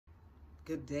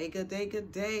Good day, good day,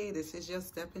 good day. This is your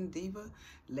Steppin Diva,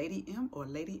 Lady M, or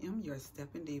Lady M, your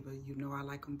Steppin Diva. You know I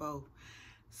like them both.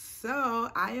 So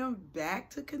I am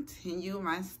back to continue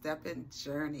my stepping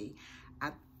journey. I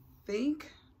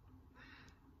think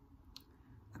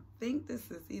this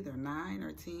is either 9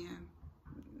 or 10.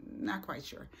 Not quite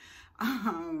sure.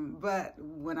 But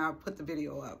when I put the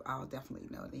video up, I'll definitely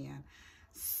know then.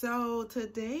 So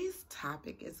today's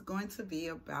topic is going to be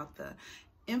about the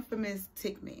infamous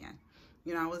TYKMAN.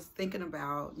 You know, I was thinking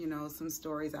about, some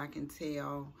stories I can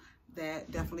tell that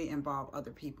definitely involve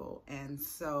other people. And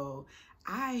so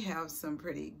I have some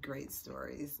pretty great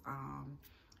stories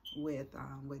with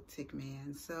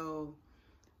TYKMAN. So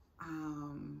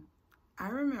I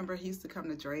remember he used to come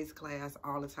to Dre's class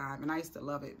all the time, and I used to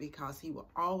love it because he would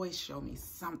always show me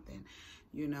something.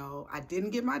 I didn't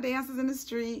get my dances in the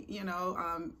street.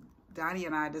 Donnie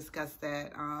and I discussed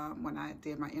that when I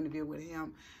did my interview with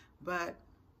him, but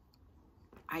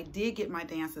I did get my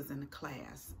dances in the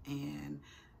class, and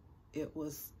it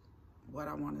was, what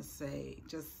I want to say,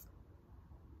 just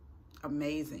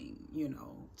amazing,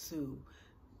 to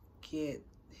get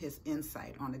his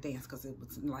insight on the dance, because it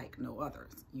was like no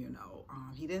others.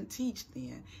 He didn't teach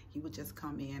then. He would just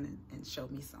come in and show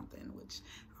me something, which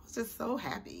I was just so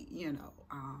happy,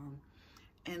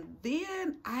 and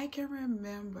then I can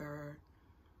remember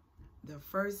the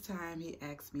first time he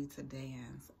asked me to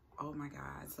dance. Oh my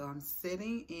God. So I'm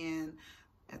sitting in,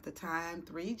 at the time,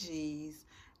 3Gs,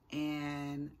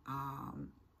 and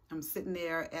I'm sitting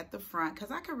there at the front, because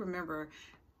I can remember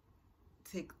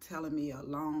telling me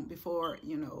before,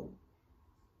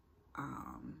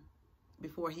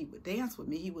 before he would dance with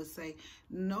me, he would say,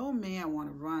 no man want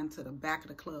to run to the back of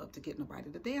the club to get nobody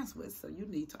to dance with, so you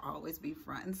need to always be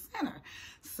front and center.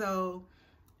 So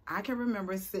I can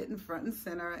remember sitting front and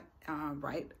center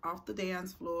right off the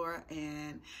dance floor,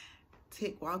 and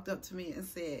Tick walked up to me and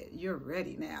said, "You're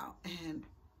ready now." And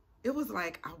it was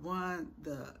like I won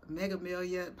the Mega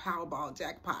Million Powerball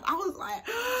jackpot. I was like,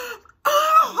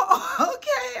 oh,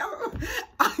 okay.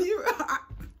 You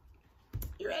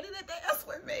ready to dance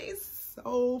with me?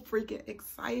 So freaking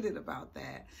excited about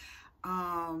that.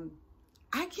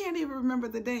 I can't even remember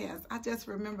the dance. I just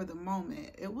remember the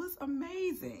moment. It was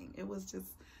amazing. It was just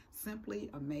simply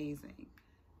amazing.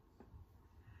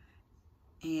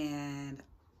 And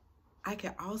I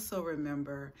can also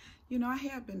remember, I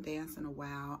had been dancing a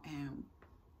while, and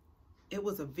it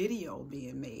was a video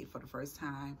being made for the first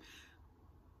time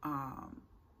on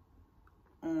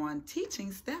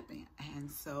teaching stepping.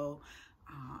 And so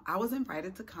I was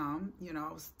invited to come.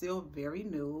 I was still very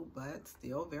new, but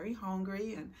still very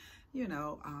hungry, and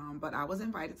but I was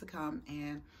invited to come,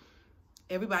 and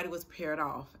everybody was paired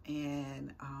off.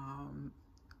 And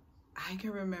I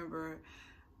can remember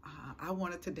I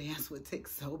wanted to dance with Tick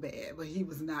so bad, but he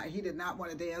did not want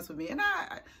to dance with me. And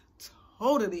I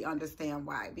totally understand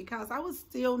why, because I was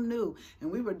still new,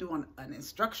 and we were doing an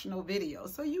instructional video.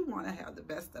 So you want to have the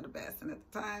best of the best. And at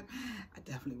the time, I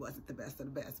definitely wasn't the best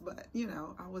of the best, but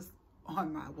I was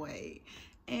on my way.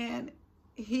 And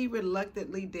he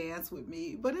reluctantly danced with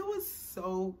me, but it was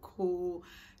so cool.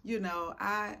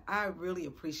 I really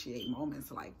appreciate moments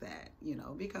like that,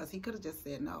 because he could have just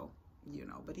said no,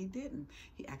 but he didn't.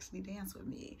 He actually danced with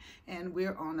me, and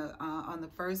we're on the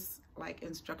first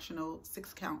instructional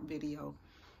 6-count video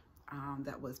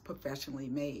that was professionally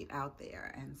made out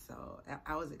there. And so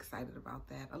I was excited about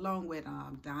that, along with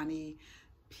Donnie,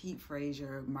 Pete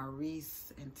Frazier,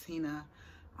 Maurice, and Tina,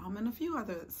 and a few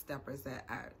other steppers that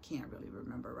I can't really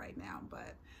remember right now.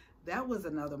 But that was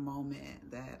another moment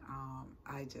that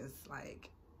I just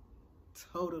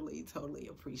totally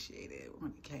appreciated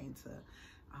when it came to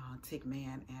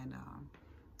TYKMAN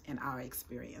and our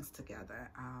experience together.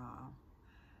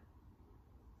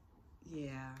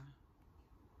 Yeah.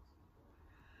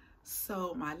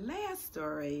 So my last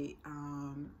story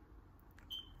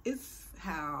is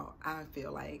how I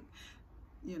feel like,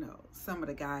 some of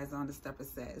the guys on the stepper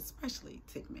set, especially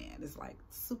TYKMAN, is like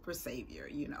super savior,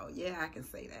 Yeah, I can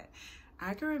say that.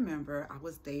 I can remember I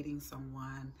was dating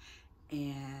someone,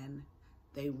 and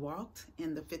they walked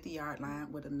in the 50-yard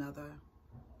line with another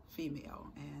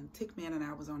female, and TYKMAN and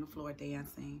I was on the floor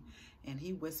dancing, and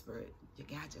he whispered, "Your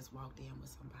guy just walked in with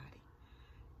somebody."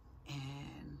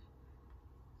 And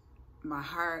my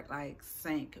heart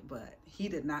sank, but he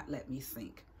did not let me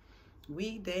sink.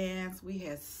 We danced, we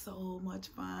had so much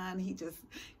fun. He just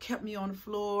kept me on the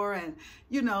floor, and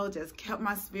just kept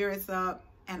my spirits up,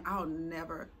 and I'll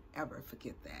never ever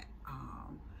forget that.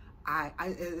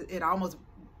 It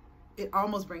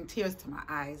almost brings tears to my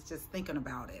eyes just thinking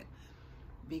about it,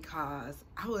 because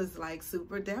I was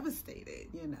super devastated,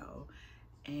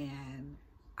 and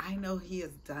I I know he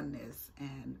has done this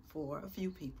and for a few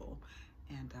people.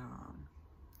 And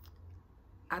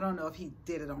I don't know if he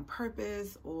did it on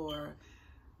purpose or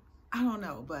I don't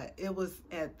know, but it was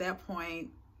at that point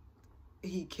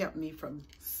he kept me from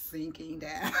sinking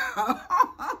down.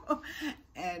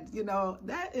 And you know,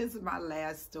 that is my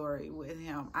last story with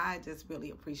him. I just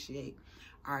really appreciate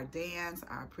our dance.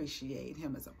 I appreciate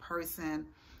him as a person,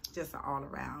 just an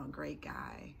all-around great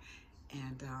guy.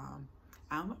 And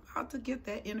I'm about to get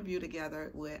that interview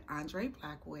together with Andre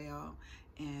Blackwell,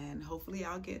 and hopefully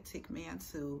I'll get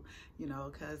TYKMAN too, you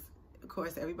know, because of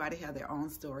course everybody has their own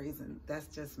stories, and that's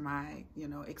just my, you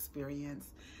know, experience.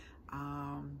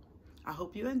 I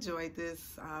hope you enjoyed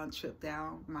this trip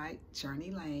down my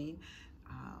journey lane.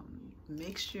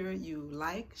 Make sure you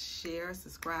like, share,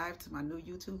 subscribe to my new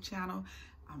YouTube channel.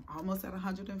 I'm almost at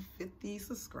 150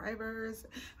 subscribers.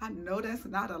 I know that's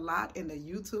not a lot in the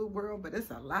YouTube world, but it's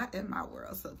a lot in my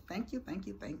world. So thank you, thank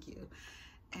you, thank you.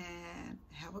 And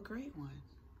have a great one.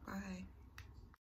 Bye.